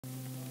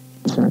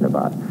concerned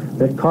about,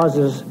 that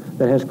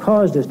has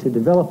caused us to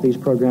develop these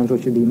programs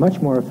which would be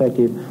much more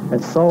effective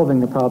at solving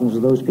the problems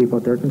of those people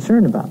that they're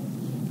concerned about.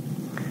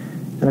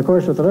 And of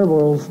course, with the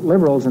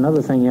liberals,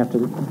 another thing you have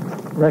to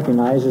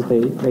recognize is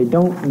they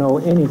don't know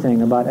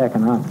anything about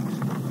economics.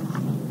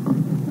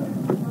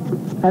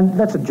 And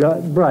that's a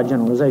broad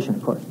generalization,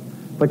 of course.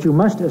 But you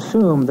must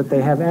assume that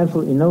they have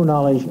absolutely no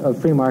knowledge of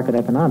free market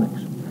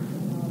economics.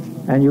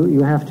 And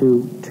you have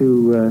to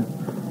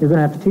you're going to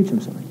have to teach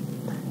them something.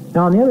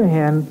 Now, on the other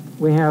hand,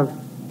 we have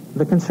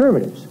the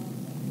conservatives,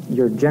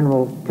 your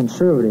general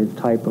conservative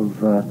type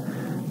of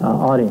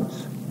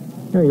audience,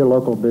 your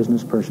local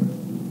business person.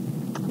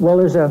 Well,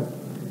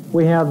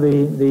 we have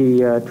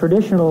the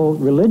traditional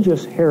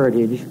religious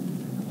heritage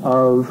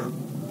of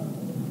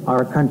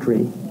our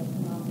country,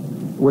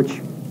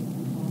 which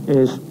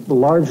is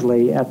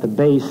largely at the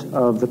base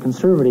of the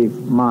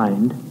conservative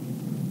mind,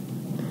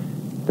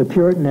 the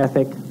Puritan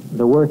ethic,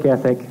 the work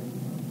ethic,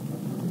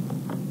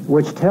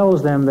 which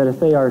tells them that if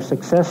they are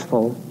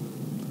successful,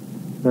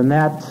 then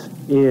that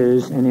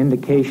is an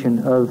indication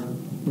of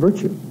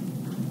virtue,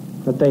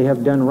 that they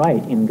have done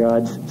right in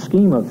God's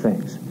scheme of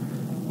things,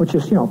 which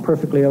is,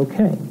 perfectly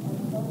okay.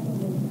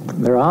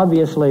 They're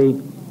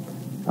obviously,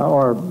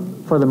 or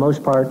for the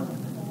most part,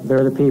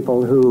 they're the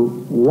people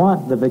who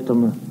want the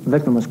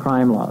victimless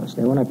crime laws.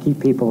 They want to keep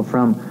people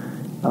from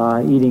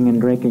eating and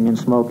drinking and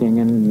smoking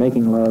and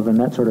making love and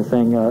that sort of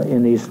thing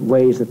in these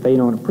ways that they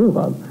don't approve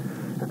of.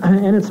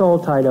 And it's all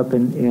tied up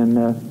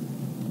in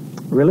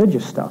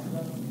religious stuff.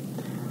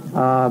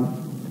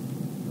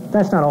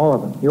 That's not all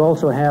of them. You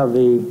also have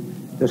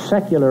the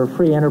secular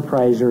free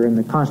enterpriser and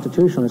the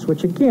constitutionalists,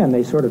 which again,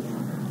 they sort of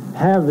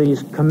have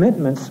these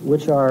commitments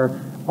which are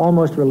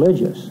almost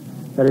religious.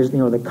 That is,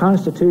 the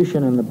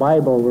Constitution and the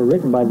Bible were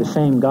written by the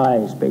same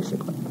guys,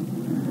 basically.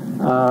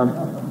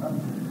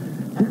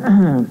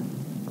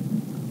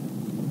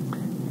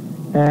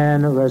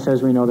 And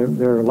as we know,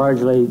 they're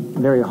largely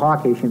very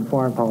hawkish in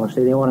foreign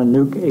policy. They want to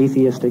nuke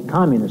atheistic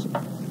communism.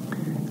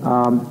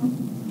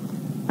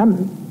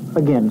 I'm,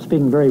 again,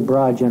 speaking very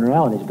broad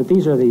generalities, but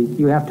these are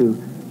you have to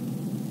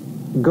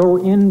go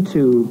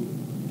into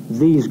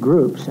these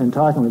groups and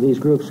talking with these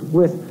groups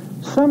with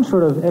some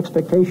sort of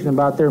expectation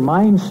about their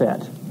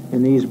mindset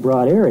in these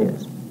broad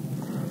areas.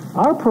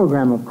 Our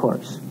program, of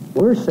course,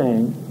 we're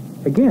saying,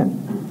 again,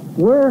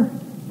 we're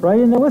right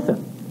in there with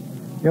them.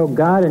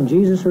 God and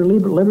Jesus are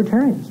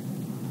libertarians.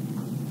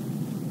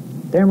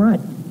 Damn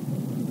right.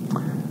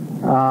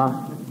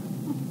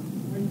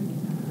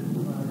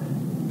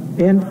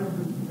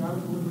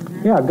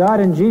 God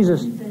and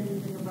Jesus.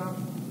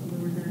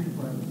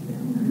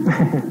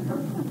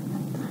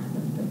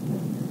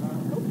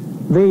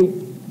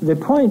 The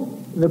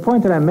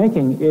point that I'm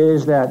making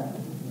is that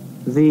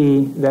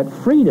that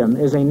freedom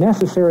is a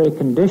necessary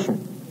condition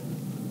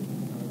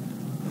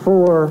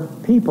for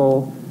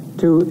people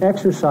to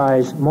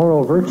exercise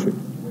moral virtue.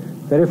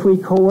 That if we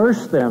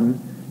coerce them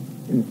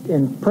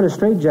and put a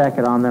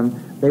straitjacket on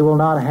them, they will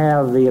not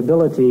have the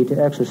ability to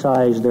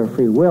exercise their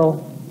free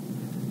will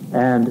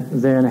and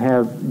then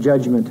have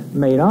judgment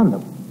made on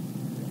them.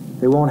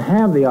 They won't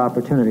have the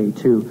opportunity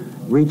to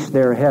reach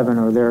their heaven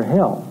or their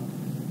hell.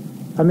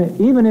 I mean,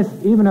 even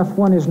if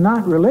one is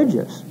not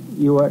religious,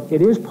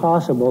 it is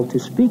possible to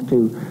speak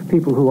to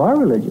people who are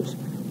religious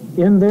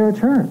in their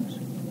terms.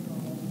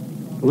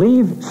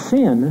 Leave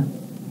sin,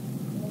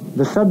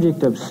 the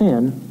subject of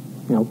sin,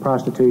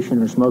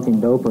 prostitution or smoking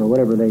dope or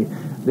whatever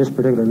this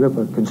particular group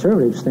of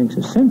conservatives thinks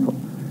is sinful.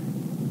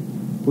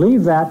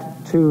 Leave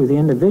that to the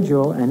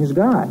individual and his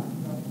God,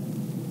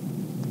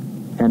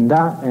 and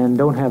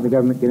don't have the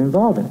government get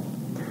involved in it.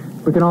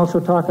 We can also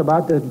talk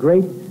about the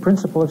great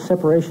principle of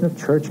separation of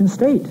church and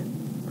state,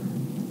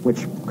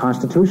 which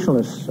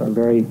constitutionalists are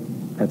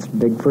that's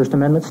big First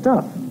Amendment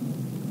stuff.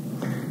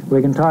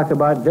 We can talk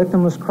about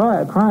victimless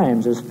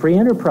crimes as free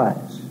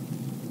enterprise.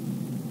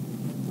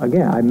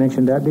 Again, I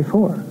mentioned that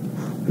before.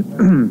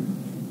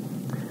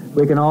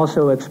 We can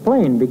also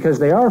explain, because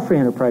they are free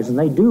enterprise and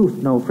they do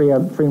know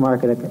free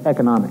market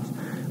economics,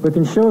 we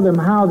can show them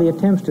how the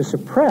attempts to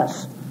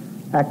suppress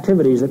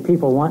activities that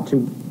people want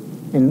to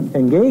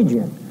engage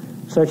in,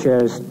 such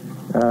as,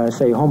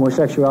 say,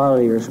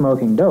 homosexuality or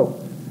smoking dope,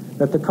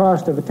 that the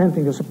cost of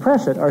attempting to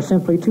suppress it are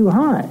simply too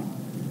high.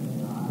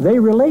 They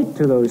relate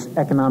to those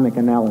economic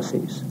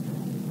analyses,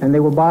 and they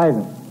will buy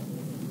them.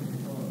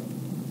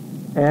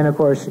 And, of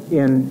course,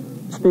 in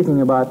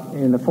speaking about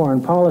in the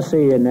foreign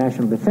policy and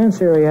national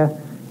defense area,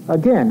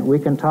 again, we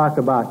can talk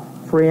about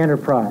free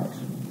enterprise,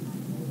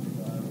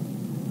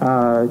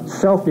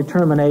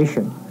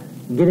 self-determination,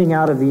 getting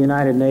out of the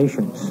United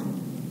Nations,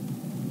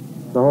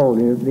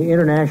 the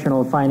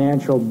international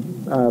financial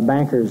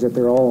bankers that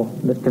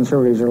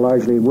conservatives are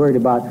largely worried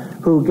about,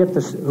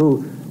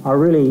 who are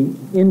really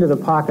into the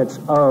pockets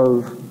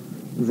of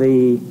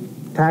the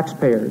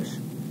taxpayers,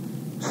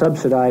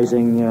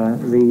 subsidizing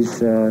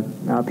these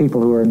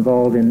people who are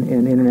involved in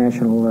the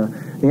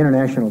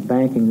international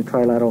banking, the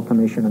Trilateral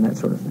Commission, and that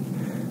sort of thing,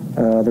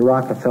 the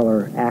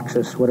Rockefeller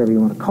Axis, whatever you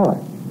want to call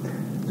it.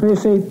 So you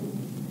see,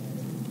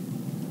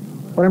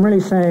 What I'm really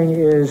saying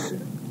is,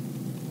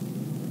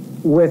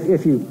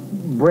 if you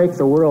break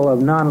the world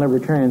of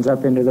non-libertarians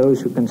up into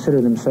those who consider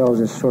themselves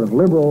as sort of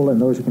liberal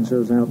and those who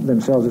consider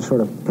themselves as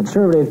sort of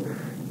conservative,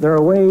 there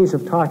are ways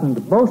of talking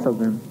to both of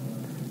them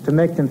to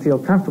make them feel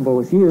comfortable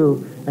with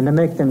you and to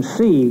make them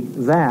see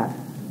that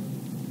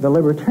the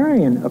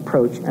libertarian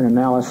approach and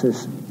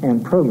analysis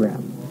and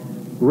program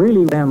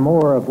really them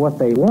more of what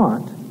they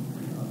want,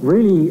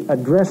 really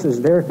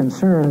addresses their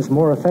concerns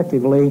more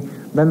effectively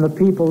than the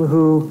people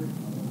who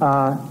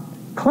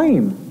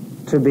claim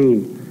to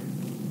be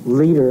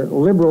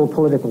liberal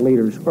political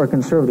leaders or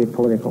conservative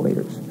political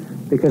leaders,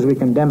 because we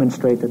can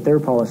demonstrate that their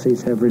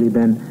policies have really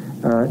been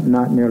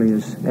not nearly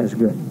as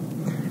good.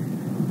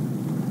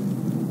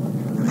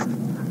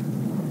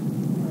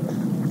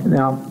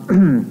 Now,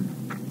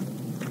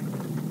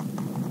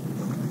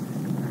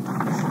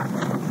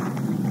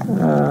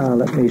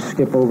 let me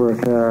skip over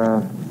it.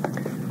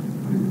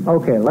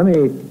 Okay, let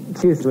me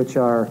see which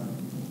are,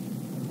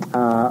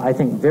 I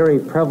think, very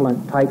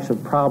prevalent types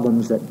of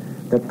problems that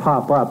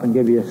pop up and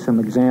give you some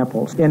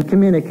examples in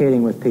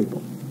communicating with people.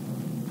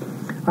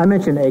 I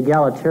mentioned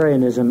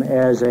egalitarianism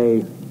as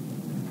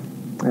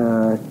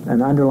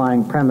an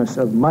underlying premise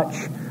of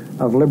much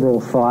of liberal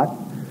thought.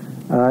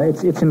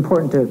 It's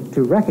important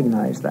to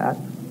recognize that.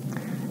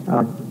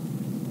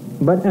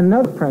 But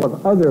another premise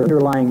of other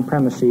underlying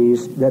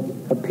premises that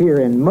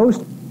appear in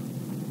most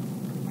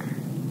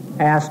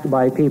asked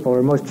by people,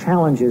 or most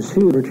challenges to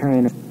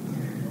libertarianism,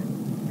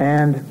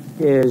 and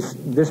is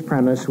this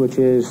premise, which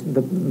is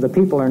the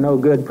people are no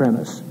good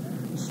premise,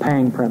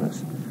 pang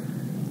premise.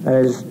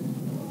 As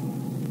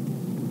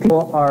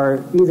people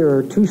are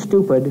either too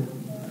stupid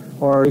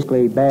or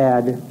basically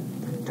bad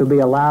to be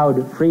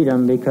allowed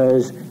freedom,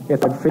 because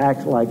if I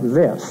act like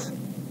this,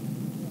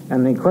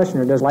 and the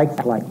questioner does like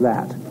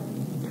that.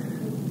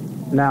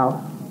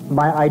 Now,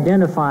 by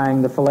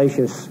identifying the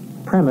fallacious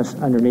premise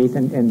underneath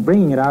and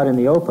bringing it out in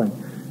the open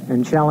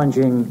and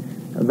challenging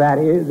that,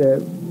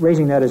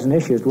 raising that as an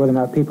issue as to whether or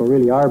not people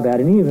really are bad,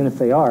 and even if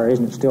they are,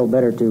 isn't it still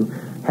better to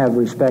have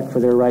respect for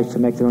their rights to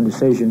make their own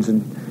decisions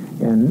and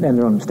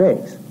their own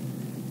mistakes?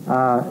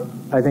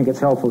 I think it's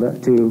helpful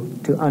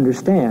to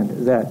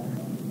understand that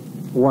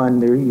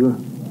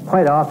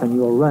quite often you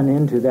will run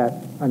into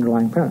that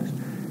underlying premise.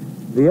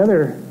 The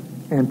other,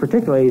 and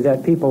particularly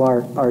that people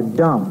are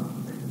dumb.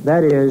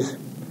 That is,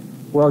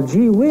 well,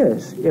 gee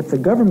whiz, if the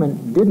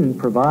government didn't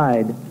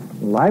provide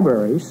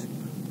libraries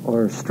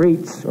or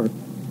streets or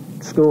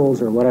schools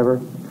or whatever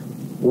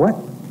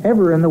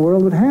in the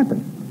world would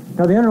happen?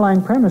 Now, the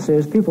underlying premise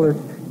is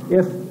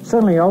if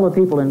suddenly all the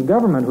people in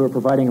government who are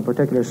providing a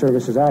particular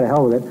service is out of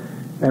hell with it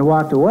and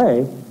walked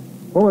away,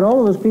 what would all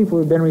of those people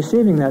who have been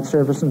receiving that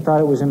service and thought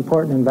it was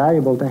important and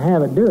valuable to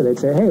have it do? They'd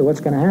say, hey, what's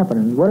going to happen?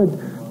 And what are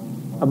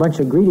a bunch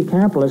of greedy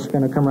capitalists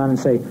going to come around and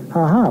say,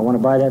 ha-ha, I want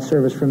to buy that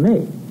service from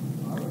me?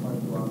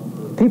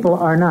 People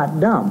are not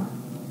dumb,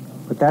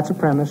 but that's a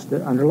premise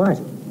that underlies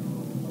it.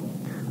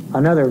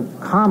 Another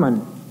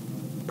common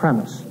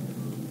premise,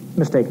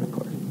 mistaken of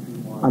course,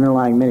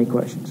 underlying many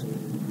questions,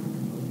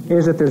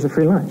 is that there's a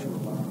free lunch.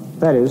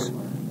 That is,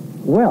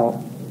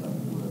 or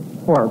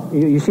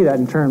you see that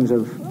in terms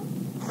of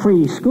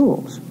free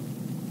schools,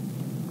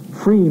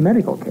 free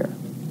medical care.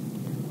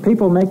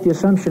 People make the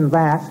assumption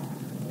that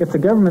if the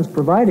government's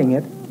providing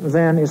it,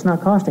 then it's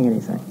not costing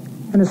anything.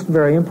 And it's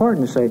very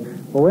important to say,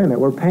 well, wait a minute,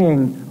 we're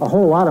paying a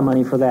whole lot of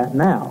money for that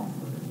now.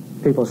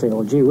 People say,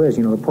 well, gee whiz,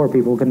 the poor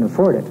people couldn't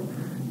afford it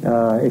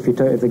if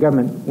the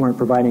government weren't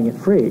providing it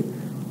free.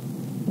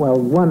 Well,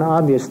 one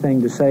obvious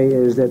thing to say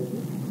is that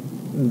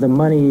the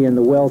money and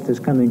the wealth is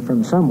coming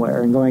from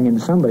somewhere and going into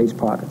somebody's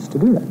pockets to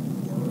do that.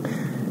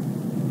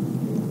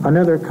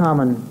 Another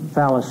common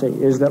fallacy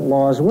is that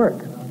laws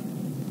work.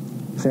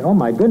 You say, oh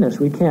my goodness,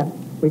 we can't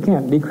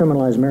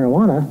decriminalize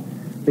marijuana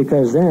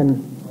because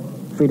then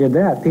if we did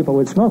that, people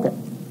would smoke it.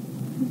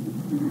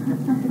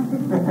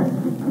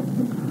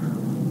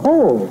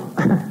 Oh,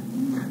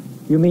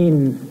 you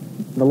mean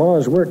the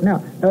laws work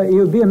now?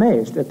 You'd be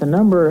amazed at the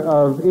number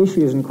of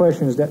issues and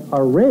questions that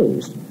are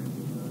raised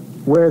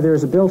where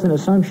there's a built-in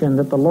assumption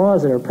that the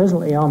laws that are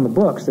presently on the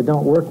books that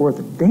don't work worth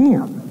a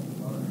damn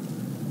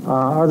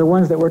are the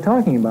ones that we're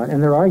talking about.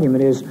 And their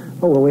argument is,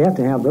 oh, well, we have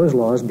to have those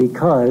laws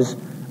because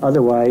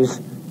otherwise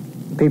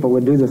people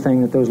would do the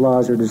thing that those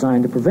laws are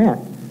designed to prevent.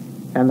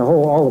 And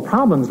all the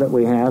problems that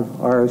we have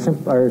are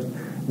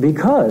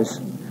because,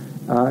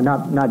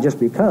 not just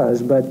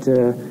because, but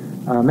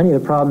many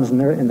of the problems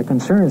and the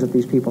concerns that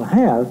these people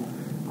have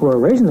who are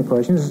raising the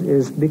questions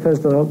is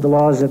because the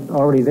laws that are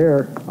already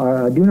there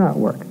do not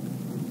work.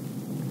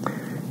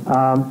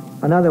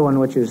 Another one,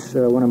 which is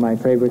one of my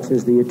favorites,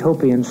 is the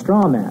utopian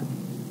straw man,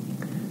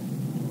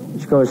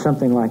 which goes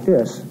something like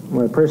this,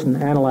 where a person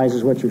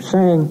analyzes what you're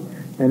saying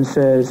and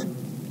says,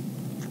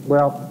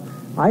 well,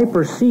 I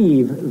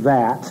perceive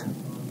that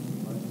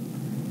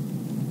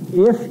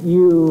if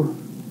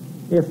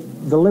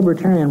the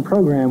libertarian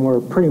program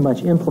were pretty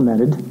much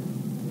implemented,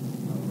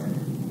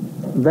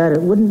 that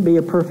it wouldn't be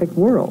a perfect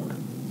world.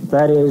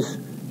 That is,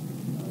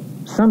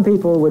 some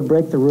people would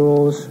break the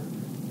rules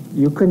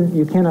You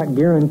cannot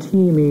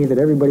guarantee me that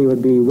everybody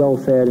would be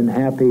well-fed and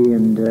happy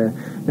and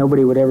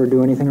nobody would ever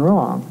do anything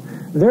wrong.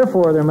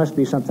 Therefore, there must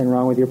be something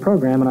wrong with your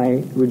program, and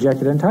I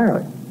reject it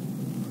entirely.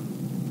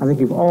 I think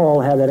you've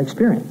all had that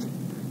experience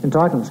in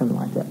talking to something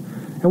like that.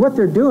 And what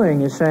they're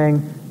doing is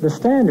saying, the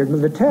standard,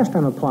 the test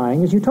I'm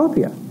applying is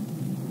utopia.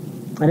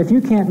 And if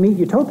you can't meet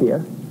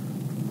utopia,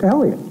 to hell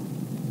with you.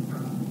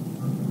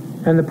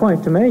 And the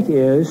point to make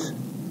is,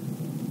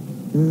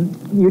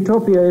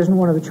 utopia isn't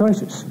one of the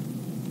choices.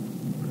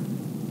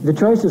 The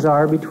choices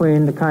are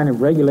between the kind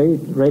of rated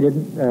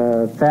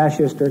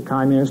fascist or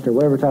communist or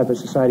whatever type of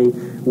society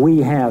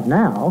we have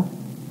now,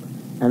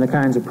 and the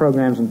kinds of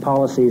programs and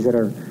policies that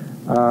are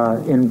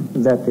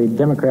that the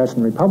Democrats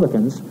and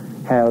Republicans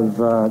have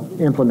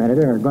implemented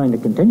and are going to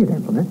continue to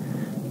implement,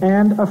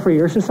 and a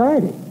freer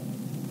society.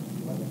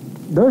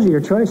 Those are your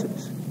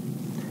choices.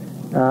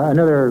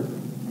 Another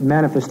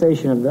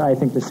manifestation of, I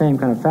think, the same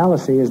kind of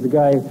fallacy is the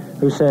guy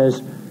who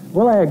says,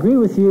 well, I agree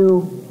with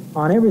you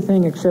on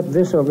everything except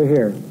this over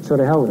here, so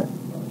to hell with it.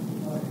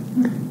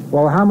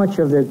 Well, how much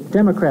of the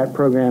Democrat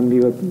program do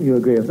you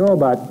agree with? Oh,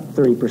 about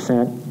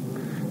 30%.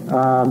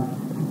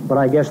 But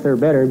I guess they're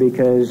better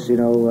because, you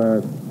know,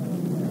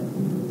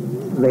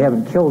 they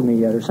haven't killed me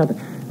yet or something.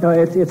 No,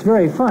 it's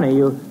very funny.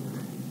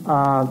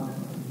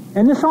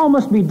 And this all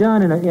must be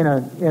done in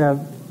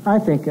a I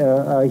think,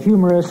 a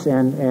humorous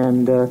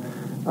and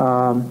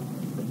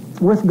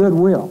with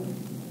goodwill.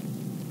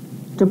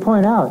 To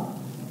point out,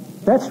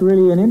 that's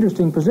really an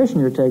interesting position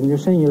you're taking. You're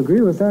saying you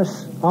agree with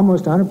us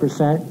almost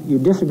 100%, you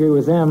disagree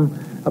with them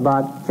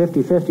about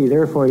 50-50,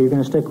 therefore you're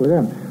going to stick with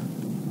them.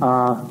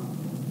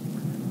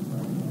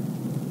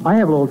 I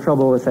have a little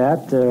trouble with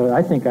that.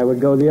 I think I would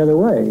go the other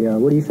way.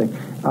 What do you think?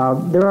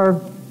 There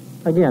are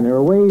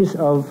ways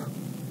of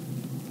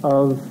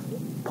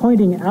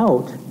pointing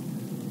out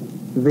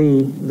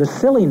the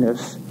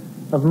silliness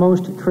of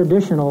most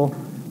traditional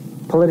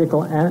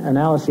political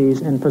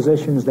analyses and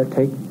positions that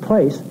take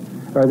place,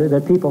 or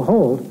that people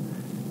hold,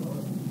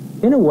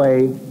 in a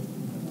way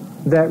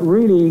that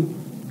really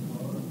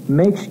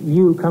makes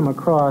you come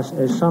across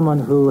as someone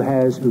who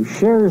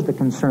shares the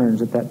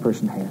concerns that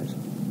person has,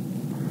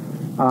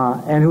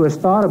 and who has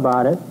thought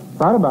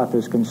about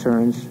those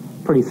concerns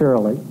pretty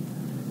thoroughly,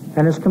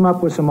 and has come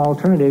up with some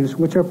alternatives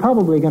which are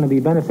probably going to be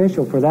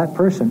beneficial for that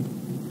person,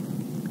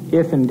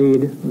 if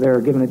indeed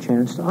they're given a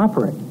chance to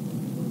operate.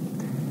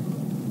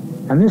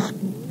 And this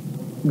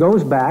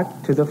goes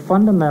back to the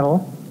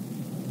fundamental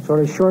sort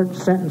of short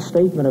sentence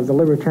statement of the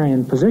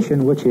libertarian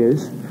position, which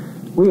is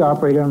we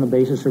operate on the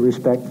basis of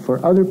respect for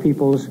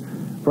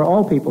for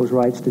all people's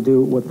rights to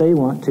do what they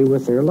want to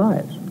with their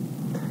lives.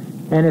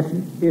 And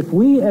if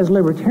we as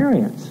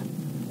libertarians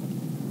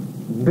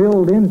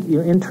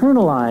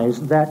internalize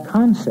that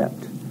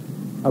concept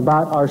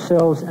about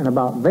ourselves and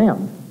about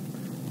them,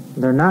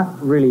 they're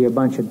not really a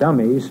bunch of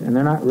dummies, and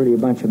they're not really a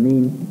bunch of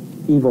mean,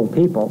 evil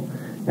people,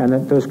 and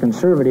that those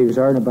conservatives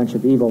aren't a bunch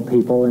of evil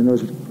people, and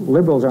those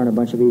liberals aren't a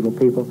bunch of evil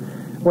people.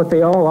 What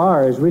they all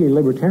are is really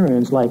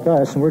libertarians like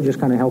us, and we're just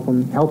kind of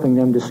helping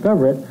them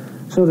discover it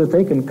so that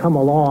they can come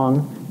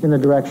along in the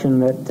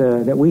direction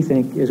that we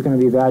think is going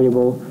to be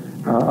valuable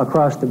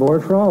across the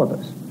board for all of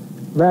us.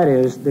 That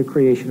is the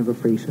creation of a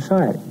free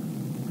society.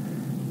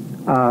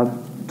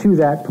 To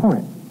that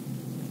point.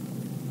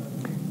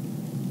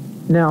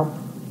 Now,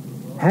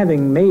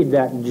 having made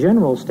that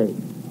general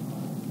statement,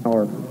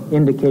 or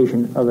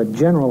indication of a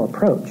general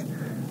approach,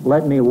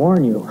 let me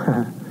warn you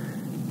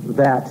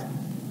that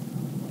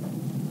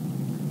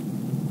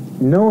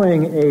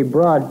knowing a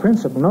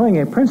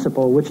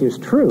principle which is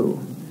true,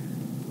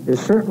 is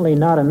certainly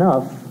not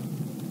enough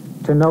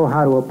to know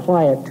how to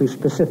apply it to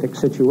specific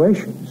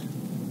situations.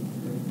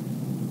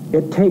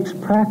 It takes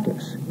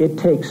practice. It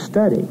takes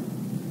study.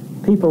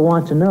 People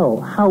want to know,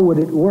 how would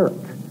it work?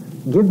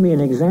 Give me an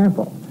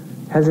example.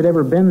 Has it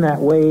ever been that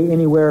way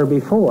anywhere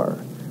before?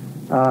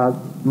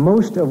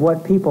 Most of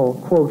what people,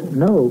 quote,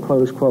 know,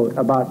 close quote,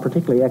 about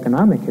particularly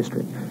economic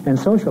history and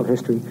social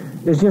history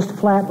is just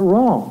flat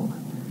wrong.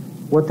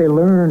 What they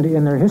learned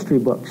in their history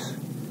books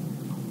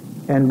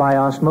and by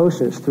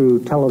osmosis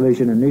through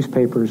television and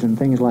newspapers and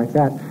things like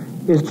that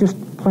is just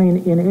plain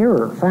in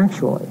error,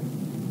 factually.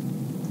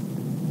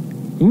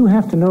 You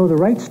have to know the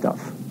right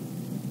stuff.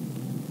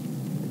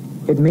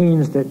 It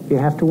means that you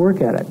have to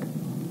work at it.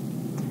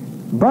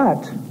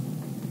 But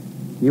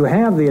you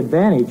have the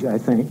advantage, I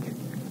think,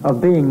 of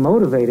being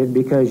motivated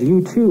because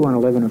you too want to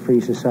live in a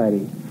free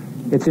society.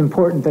 It's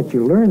important that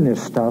you learn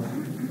this stuff,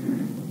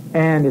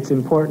 and it's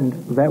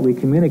important that we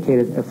communicate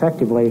it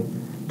effectively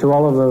to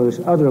all of those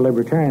other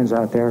libertarians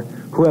out there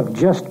who have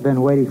just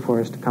been waiting for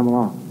us to come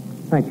along.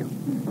 Thank you.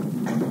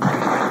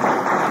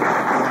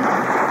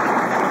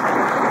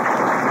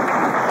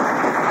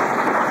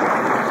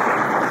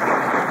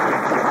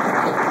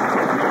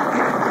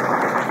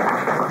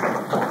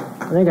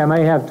 I think I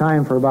may have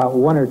time for about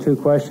one or two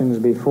questions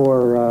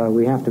before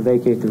we have to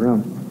vacate the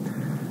room.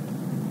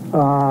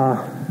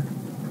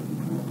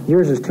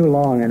 Yours is too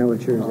long. I know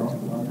what yours is. I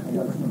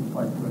got some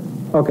quite quick.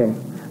 Okay.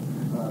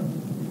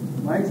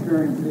 My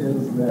experience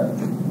is that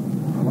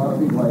a lot of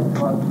people I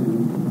talk to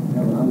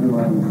have an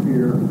underlying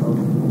fear of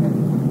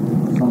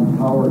some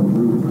power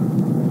group,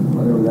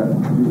 whatever that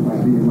group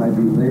might be. It might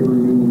be labor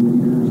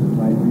union leaders, it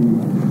might be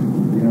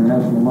the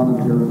international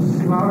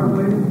monetarists.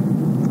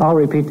 I'll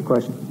repeat the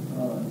question.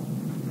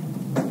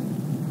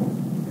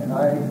 And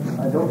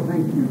I don't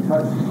think you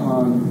touched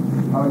on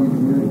how you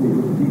communicate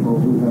with people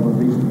who have a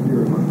basic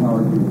fear of a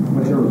power group,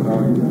 whichever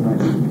power group it might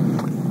be.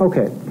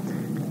 Okay.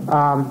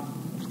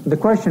 The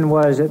question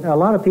was, a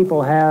lot of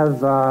people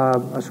have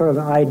a sort of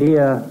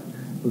idea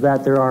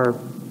that there are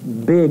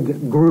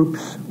big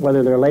groups,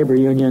 whether they're labor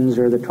unions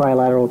or the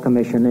Trilateral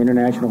Commission, the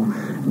international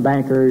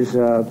bankers,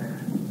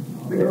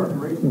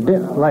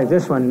 like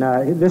this one.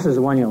 This is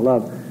the one you'll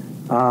love.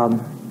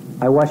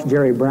 I watched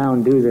Jerry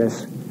Brown do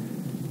this.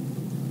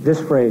 This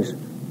phrase,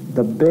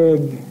 the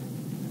big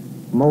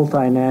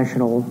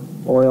multinational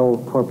oil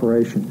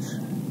corporations.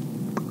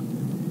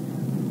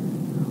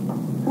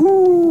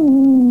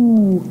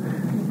 Ooh!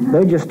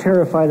 They just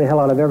terrify the hell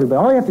out of everybody.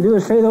 All you have to do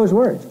is say those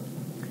words.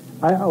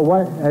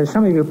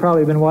 Some of you have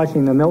probably been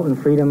watching the Milton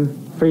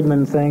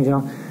Friedman things. You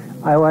know,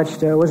 I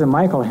watched. Was it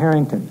Michael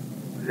Harrington?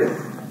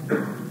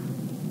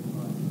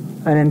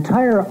 An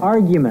entire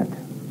argument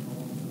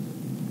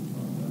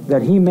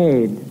that he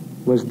made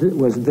was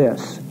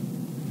this: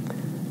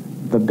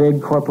 the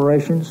big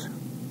corporations.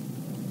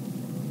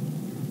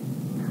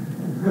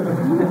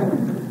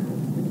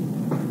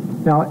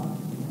 Now,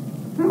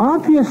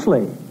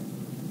 obviously,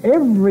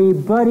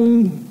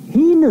 everybody,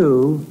 he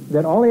knew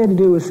that all he had to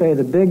do was say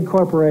the big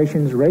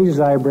corporations, raise his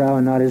eyebrow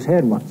and nod his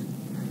head once.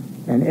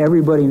 And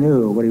everybody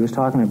knew what he was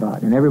talking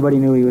about. And everybody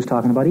knew he was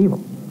talking about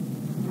evil.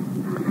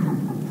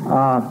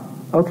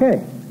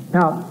 Okay.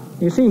 Now,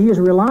 you see, he is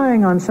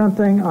relying on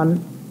something,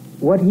 on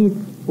what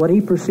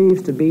he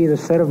perceives to be the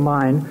set of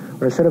mind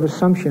or a set of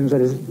assumptions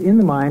that is in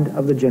the mind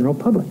of the general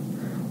public.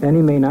 And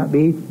he may not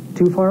be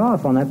too far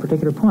off on that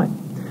particular point.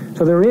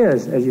 So there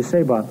is, as you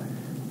say, Bob,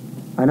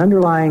 an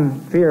underlying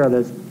fear of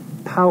the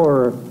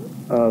power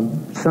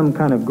of some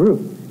kind of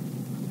group.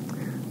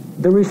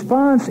 The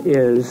response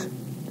is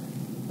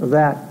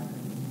that,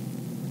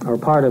 or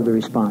part of the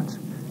response,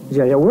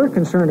 yeah, we're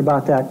concerned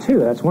about that too.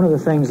 That's one of the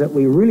things that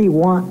we really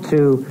want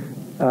to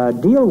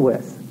deal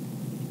with.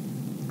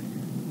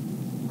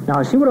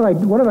 Now, see, what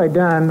have I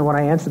done when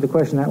I answered the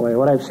question that way?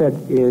 What I've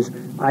said is,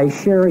 I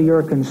share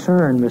your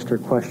concern, Mr.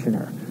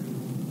 Questioner.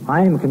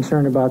 I am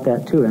concerned about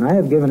that too, and I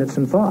have given it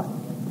some thought.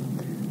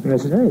 And I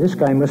said, hey, this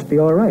guy must be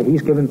all right.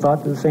 He's given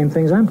thought to the same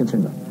things I'm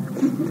concerned about.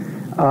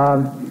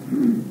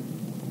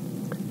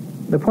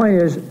 The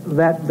point is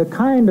that the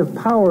kind of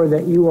power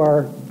that you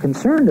are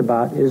concerned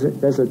about is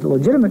a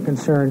legitimate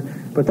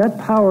concern, but that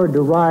power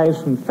derives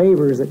from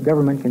favors that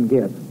government can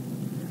give.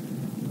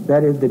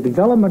 That is, the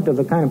development of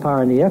the kind of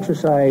power and the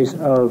exercise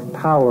of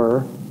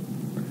power.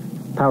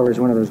 Power is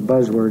one of those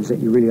buzzwords that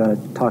you really ought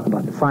to talk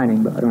about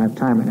defining, but I don't have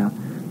time right now.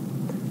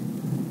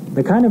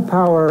 The kind of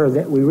power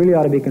that we really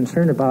ought to be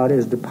concerned about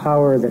is the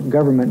power that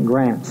government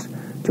grants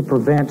to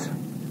prevent,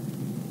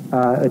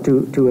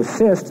 to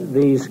assist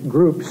these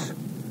groups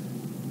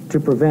to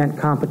prevent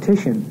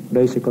competition,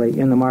 basically,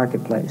 in the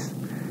marketplace.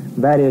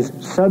 That is,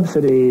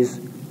 subsidies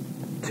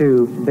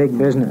to big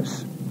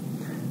business,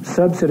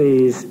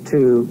 subsidies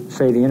to,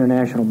 say, the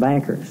international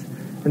bankers.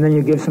 And then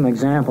you give some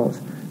examples.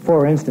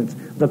 For instance,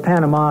 the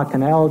Panama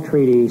Canal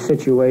Treaty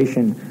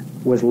situation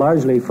was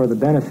largely for the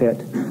benefit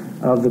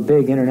of the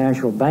big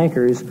international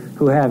bankers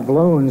who have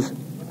loans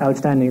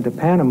outstanding to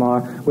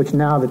Panama, which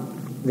now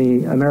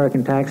the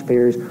American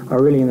taxpayers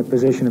are really in the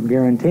position of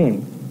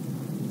guaranteeing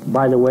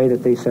by the way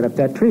that they set up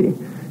that treaty.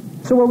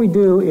 So what we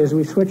do is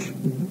we switch.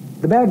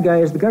 The bad guy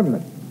is the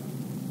government.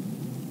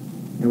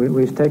 And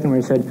we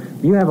said,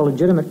 you have a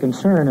legitimate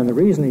concern, and the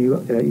reason you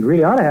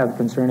really ought to have a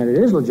concern, and it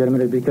is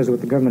legitimate, is because of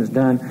what the government has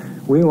done.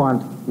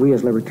 We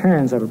as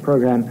libertarians have a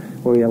program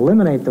where we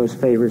eliminate those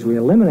favors, we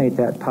eliminate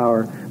that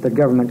power that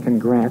government can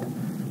grant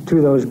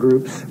to those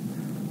groups,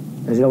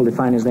 as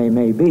ill-defined as they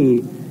may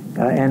be,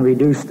 and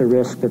reduce the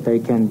risk that they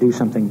can do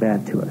something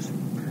bad to us.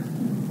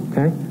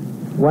 Okay?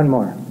 One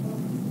more.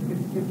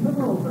 If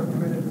liberals are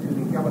committed to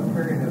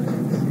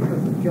egalitarianism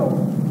because of guilt,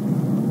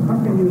 how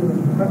can you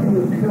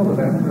appeal to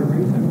that for a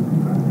reason?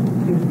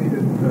 It seems to me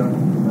that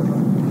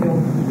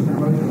guilt is an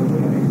emotion that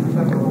would be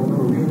susceptible to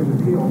a reason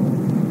appeal.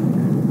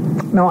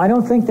 No, I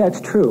don't think that's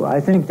true. I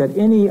think that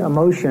any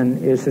emotion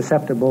is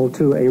susceptible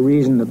to a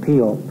reasoned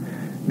appeal,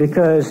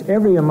 because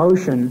every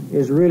emotion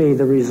is really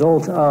the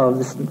result of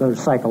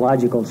this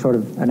psychological sort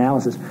of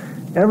analysis.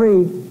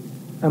 Every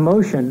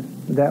emotion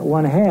that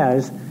one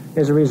has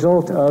is a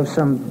result of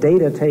some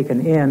data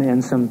taken in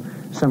and some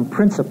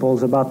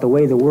principles about the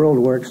way the world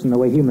works and the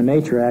way human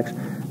nature acts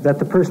that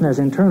the person has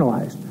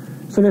internalized.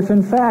 So if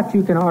in fact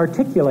you can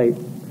articulate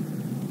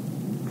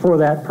for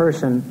that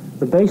person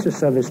the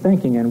basis of his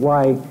thinking and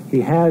why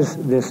he has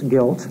this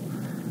guilt,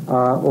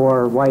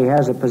 or why he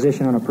has a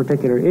position on a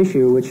particular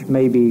issue which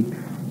may be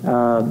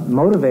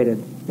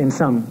motivated in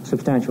some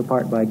substantial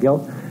part by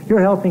guilt,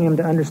 you're helping him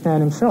to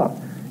understand himself.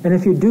 And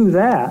if you do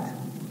that,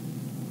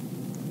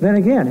 then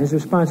again, his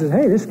response is,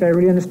 hey, this guy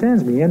really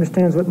understands me. He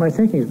understands what my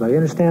thinking is about. He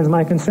understands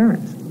my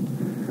concerns.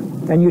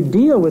 And you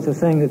deal with the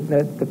thing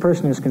that the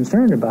person is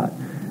concerned about.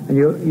 And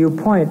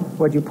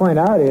what you point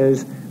out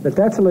is that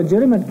that's a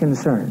legitimate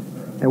concern.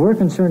 And we're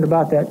concerned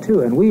about that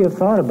too. And we have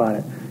thought about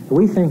it.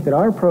 We think that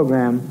our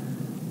program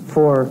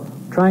for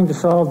trying to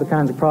solve the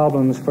kinds of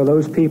problems for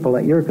those people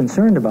that you're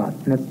concerned about,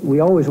 and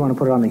we always want to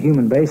put it on the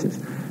human basis.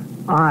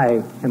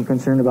 I am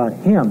concerned about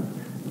him,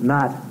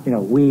 not,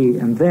 we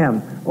and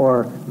them,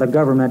 or the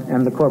government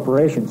and the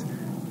corporations.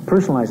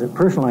 Personalize it,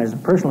 personalize it,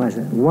 personalize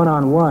it.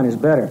 One-on-one is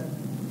better.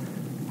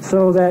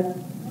 So that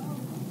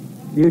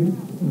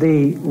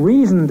the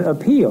reasoned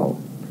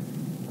appeal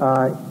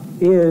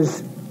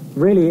is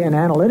really an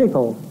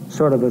analytical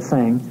sort of a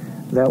thing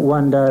that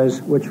one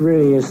does, which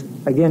really is,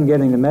 again,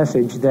 getting the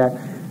message that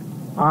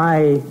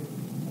I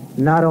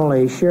not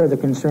only share the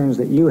concerns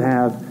that you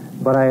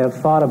have, but I have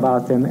thought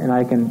about them and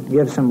I can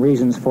give some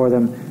reasons for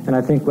them, and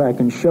I think I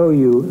can show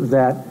you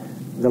that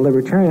the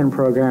Libertarian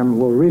program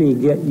will really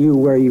get you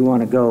where you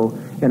want to go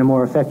in a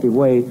more effective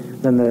way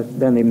than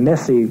the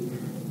messy,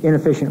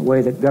 inefficient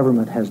way that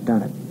government has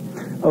done it.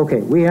 Okay,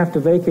 we have to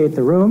vacate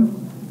the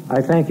room.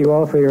 I thank you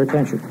all for your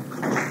attention.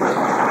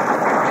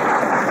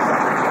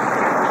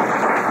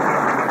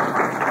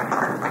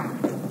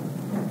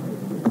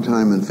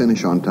 Time and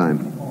finish on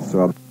time.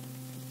 So